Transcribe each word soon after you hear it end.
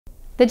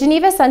The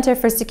Geneva Centre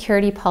for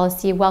Security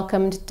Policy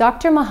welcomed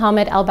Dr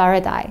Mohamed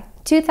ElBaradei,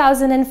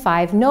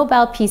 2005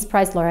 Nobel Peace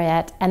Prize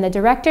Laureate and the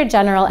Director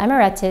General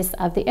Emeritus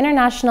of the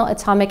International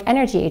Atomic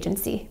Energy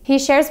Agency. He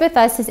shares with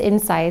us his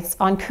insights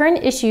on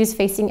current issues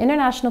facing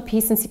international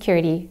peace and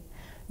security,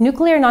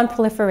 nuclear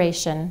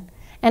non-proliferation,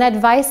 and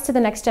advice to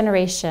the next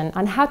generation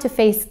on how to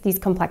face these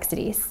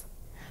complexities.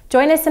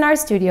 Join us in our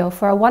studio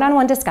for a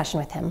one-on-one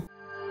discussion with him.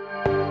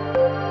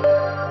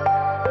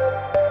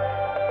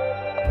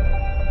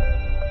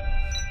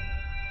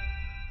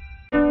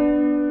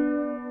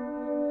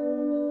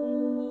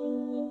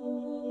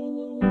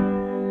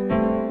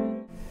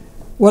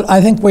 Well,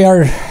 I think we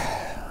are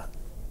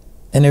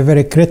in a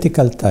very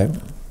critical time,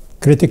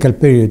 critical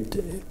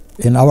period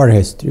in our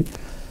history,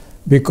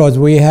 because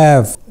we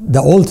have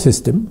the old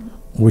system,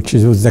 which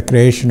was the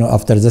creation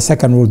after the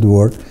Second World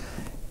War,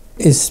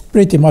 is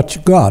pretty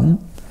much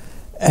gone,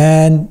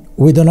 and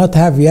we do not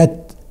have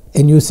yet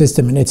a new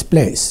system in its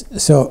place.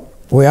 So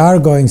we are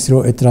going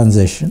through a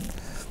transition.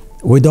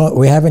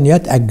 We haven't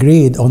yet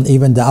agreed on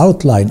even the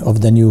outline of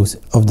the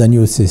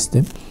new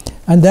system,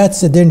 and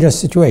that's a dangerous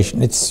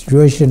situation. It's a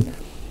situation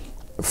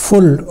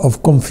full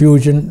of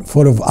confusion,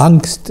 full of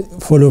angst,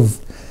 full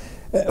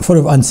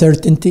of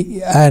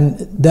uncertainty, and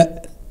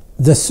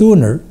the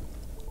sooner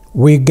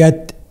we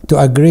get to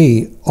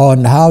agree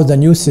on how the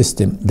new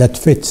system that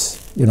fits,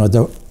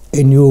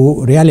 a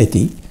new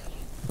reality,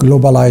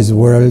 globalized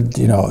world,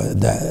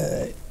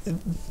 the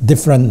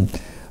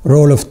different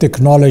role of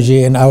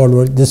technology in our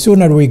world, the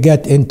sooner we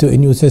get into a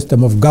new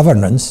system of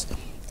governance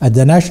at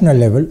the national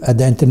level, at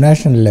the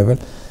international level,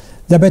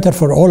 the better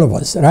for all of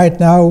us. Right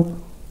now,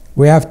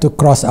 we have to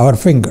cross our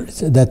fingers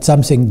that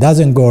something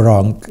doesn't go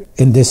wrong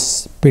in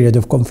this period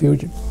of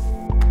confusion.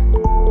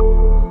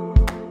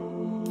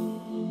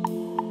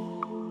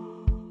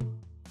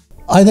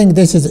 I think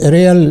this is a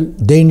real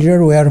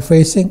danger we are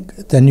facing,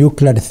 the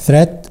nuclear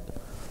threat.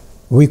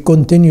 We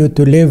continue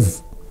to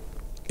live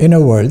in a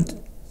world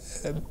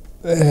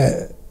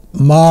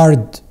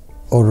marred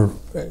or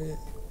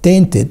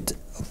tainted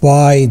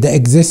by the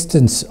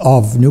existence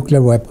of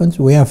nuclear weapons.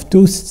 We have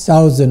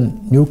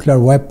 2,000 nuclear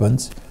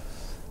weapons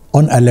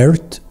on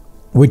alert,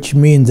 which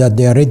means that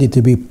they are ready to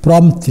be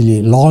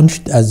promptly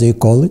launched, as they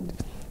call it,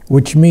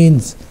 which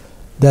means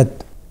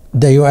that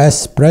the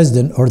US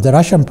president or the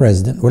Russian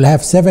president will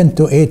have 7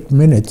 to 8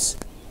 minutes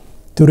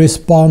to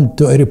respond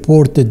to a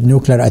reported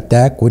nuclear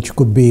attack, which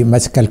could be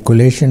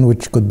miscalculation,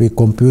 which could be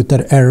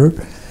computer error.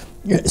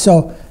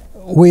 So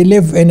we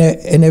live in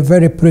a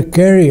very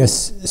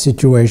precarious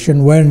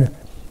situation when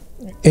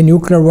a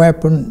nuclear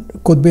weapon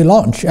could be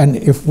launched. And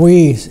if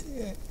we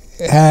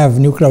have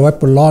nuclear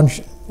weapon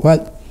launch,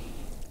 well,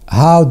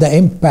 how the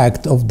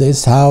impact of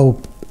this,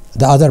 how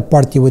the other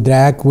party would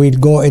react, we'll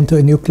go into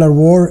a nuclear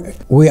war.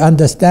 We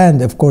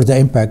understand, of course, the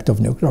impact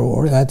of nuclear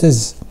war. That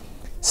is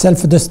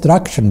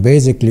self-destruction,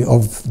 basically,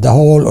 of the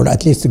whole, or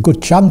at least a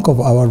good chunk of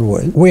our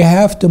world. We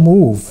have to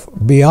move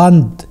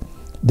beyond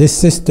this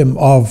system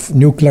of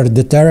nuclear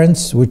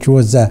deterrence, which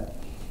was a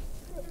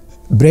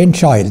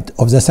brainchild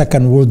of the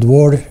Second World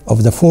War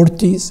of the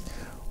 40s.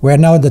 We are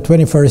now in the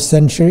 21st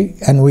century,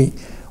 and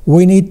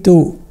we need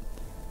to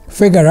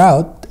figure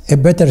out a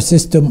better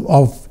system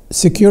of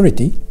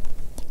security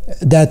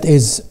that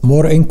is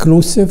more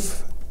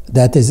inclusive,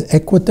 that is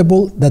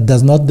equitable, that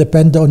does not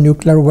depend on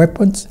nuclear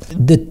weapons.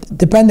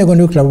 Depending on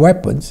nuclear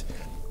weapons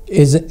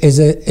is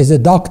a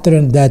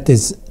doctrine that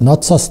is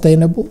not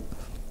sustainable,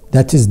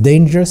 that is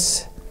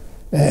dangerous,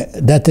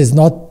 that is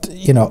not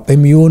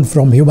immune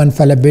from human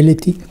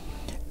fallibility.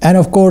 And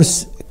of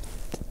course,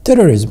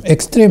 terrorism,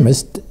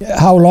 extremists,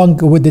 how long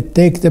would it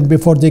take them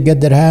before they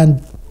get their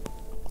hand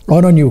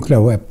on a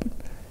nuclear weapon?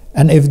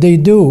 And if they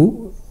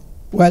do,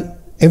 well,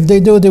 if they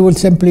do, they will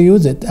simply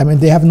use it. I mean,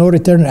 they have no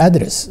return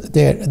address.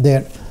 They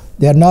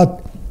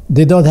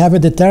don't have a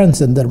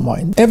deterrence in their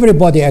mind.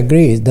 Everybody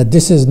agrees that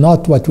this is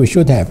not what we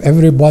should have.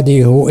 Everybody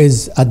who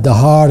is at the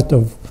heart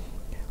of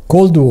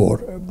Cold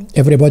War,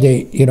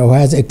 everybody who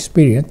has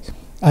experience,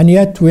 and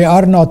yet we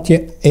are not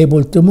yet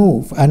able to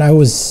move. And I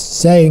was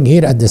saying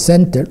here at the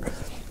center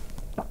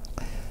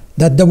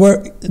that the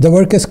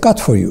work is cut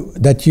for you.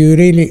 That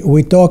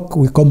we talk,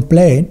 we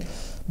complain,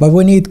 but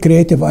we need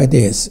creative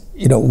ideas.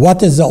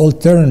 What is the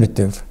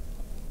alternative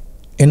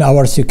in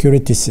our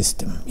security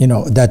system?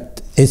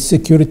 That a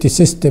security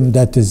system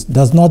that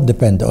does not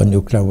depend on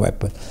nuclear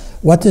weapons.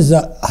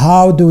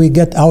 How do we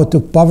get out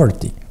of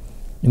poverty?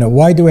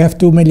 Why do we have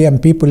 2 million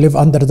people live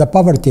under the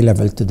poverty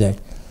level today?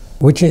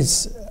 Which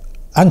is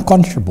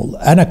unconscionable,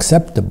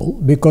 unacceptable,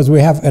 because we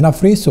have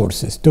enough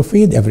resources to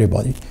feed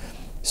everybody.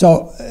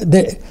 So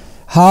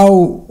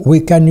how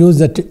we can use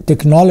the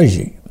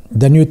technology,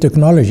 the new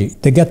technology,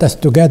 to get us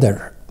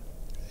together,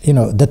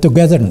 the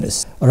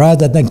togetherness,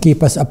 rather than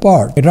keep us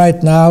apart.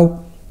 Right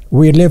now,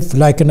 we live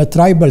like in a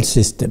tribal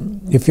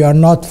system. If you are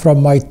not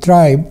from my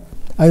tribe,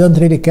 I don't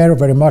really care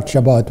very much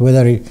about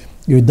whether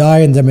you die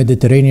in the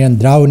Mediterranean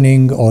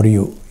drowning or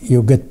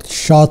you get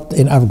shot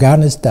in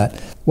Afghanistan.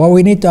 What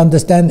we need to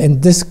understand in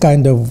this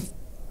kind of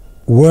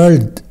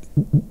world,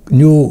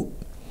 new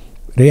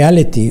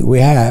reality we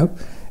have,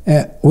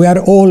 we are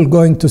all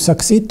going to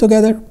succeed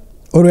together,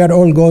 or we are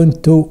all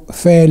going to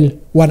fail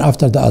one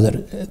after the other.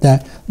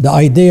 The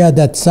idea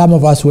that some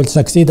of us will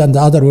succeed and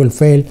the other will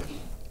fail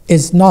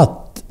is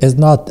not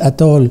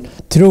at all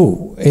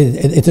true.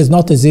 It is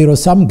not a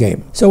zero-sum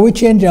game. So we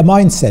change a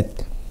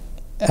mindset,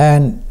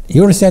 and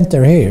your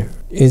center here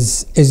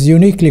is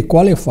uniquely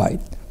qualified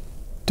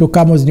to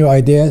come with new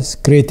ideas,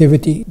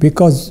 creativity,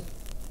 because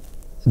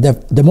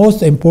the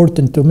most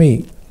important to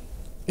me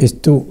is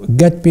to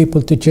get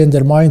people to change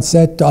their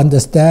mindset, to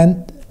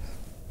understand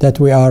that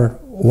we are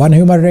one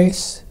human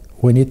race.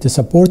 We need to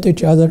support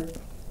each other.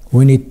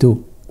 We need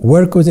to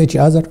work with each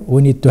other.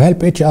 We need to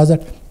help each other,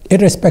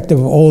 irrespective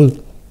of all,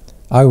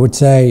 I would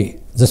say,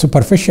 the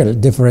superficial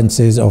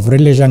differences of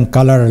religion,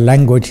 color,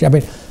 language. I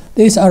mean,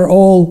 these are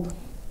all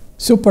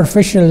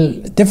superficial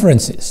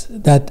differences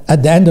that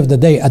at the end of the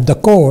day, at the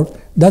core,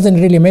 doesn't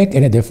really make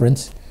any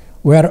difference.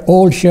 We are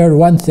all share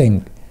one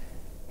thing,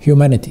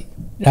 humanity.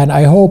 And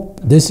I hope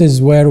this is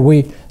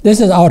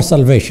this is our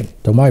salvation,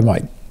 to my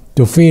mind,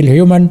 to feel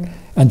human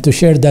and to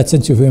share that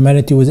sense of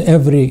humanity with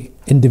every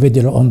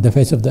individual on the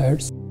face of the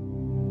earth.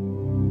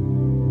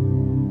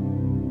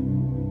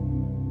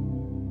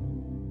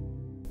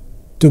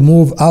 To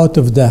move out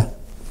of the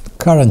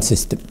current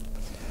system.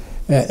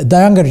 The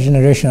younger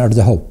generation are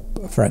the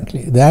hope,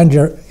 frankly.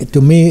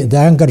 To me, the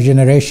younger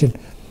generation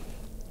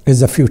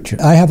is the future.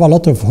 I have a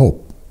lot of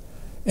hope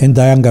in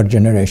the younger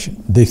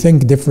generation. They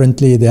think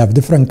differently, they have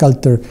different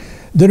culture,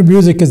 their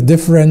music is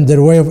different,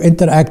 their way of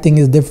interacting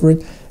is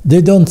different.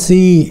 They don't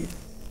see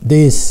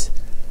these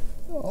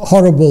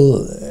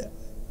horrible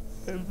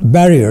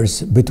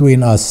barriers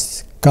between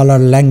us, color,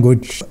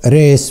 language,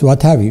 race,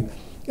 what have you.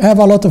 I have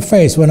a lot of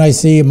faith when I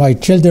see my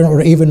children,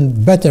 or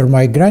even better,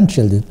 my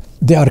grandchildren.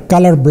 They are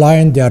color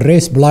blind, they are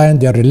race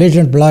blind, they are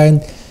religion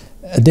blind.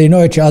 They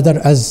know each other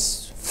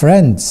as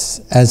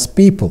friends, as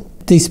people.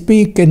 They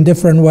speak in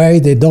different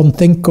ways. They don't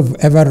think of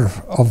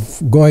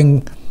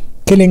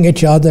killing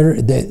each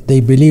other. They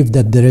believe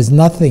that there is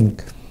nothing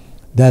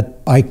that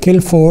I kill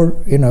for.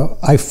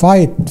 I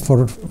fight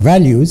for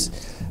values,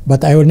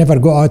 but I will never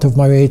go out of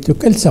my way to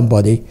kill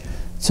somebody.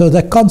 So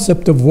the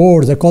concept of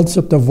war, the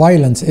concept of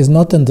violence is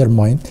not in their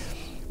mind,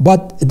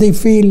 but they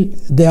feel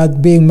they are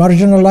being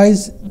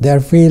marginalized. They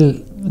feel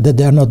that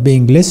they are not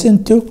being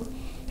listened to.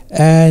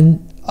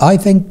 And I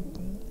think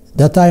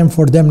the time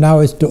for them now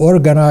is to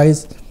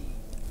organize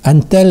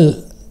and tell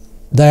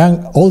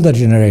the older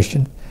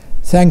generation,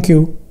 thank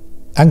you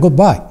and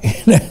goodbye.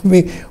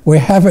 we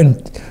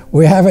haven't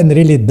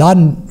really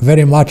done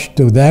very much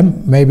to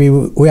them. Maybe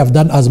we have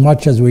done as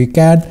much as we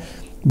can,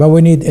 but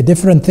we need a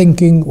different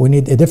thinking, we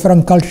need a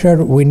different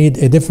culture, we need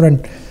a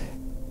different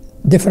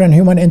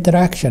human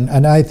interaction.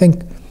 And I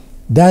think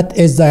that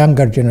is the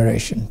younger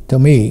generation. To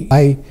me,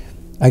 I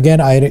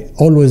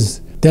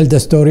always tell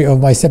the story of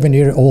my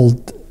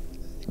 7-year-old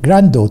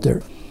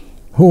granddaughter,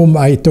 whom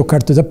I took her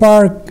to the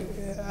park,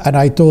 and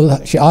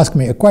she asked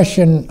me a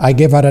question. I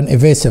gave her an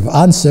evasive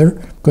answer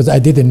because I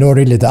didn't know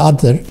really the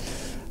answer.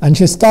 And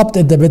she stopped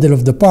in the middle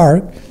of the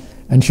park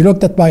and she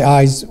looked at my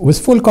eyes with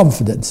full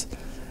confidence.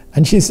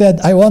 And she said,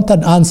 I want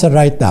an answer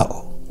right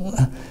now.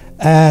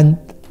 And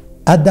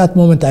at that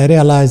moment I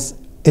realized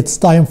it's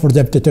time for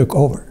them to take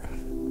over.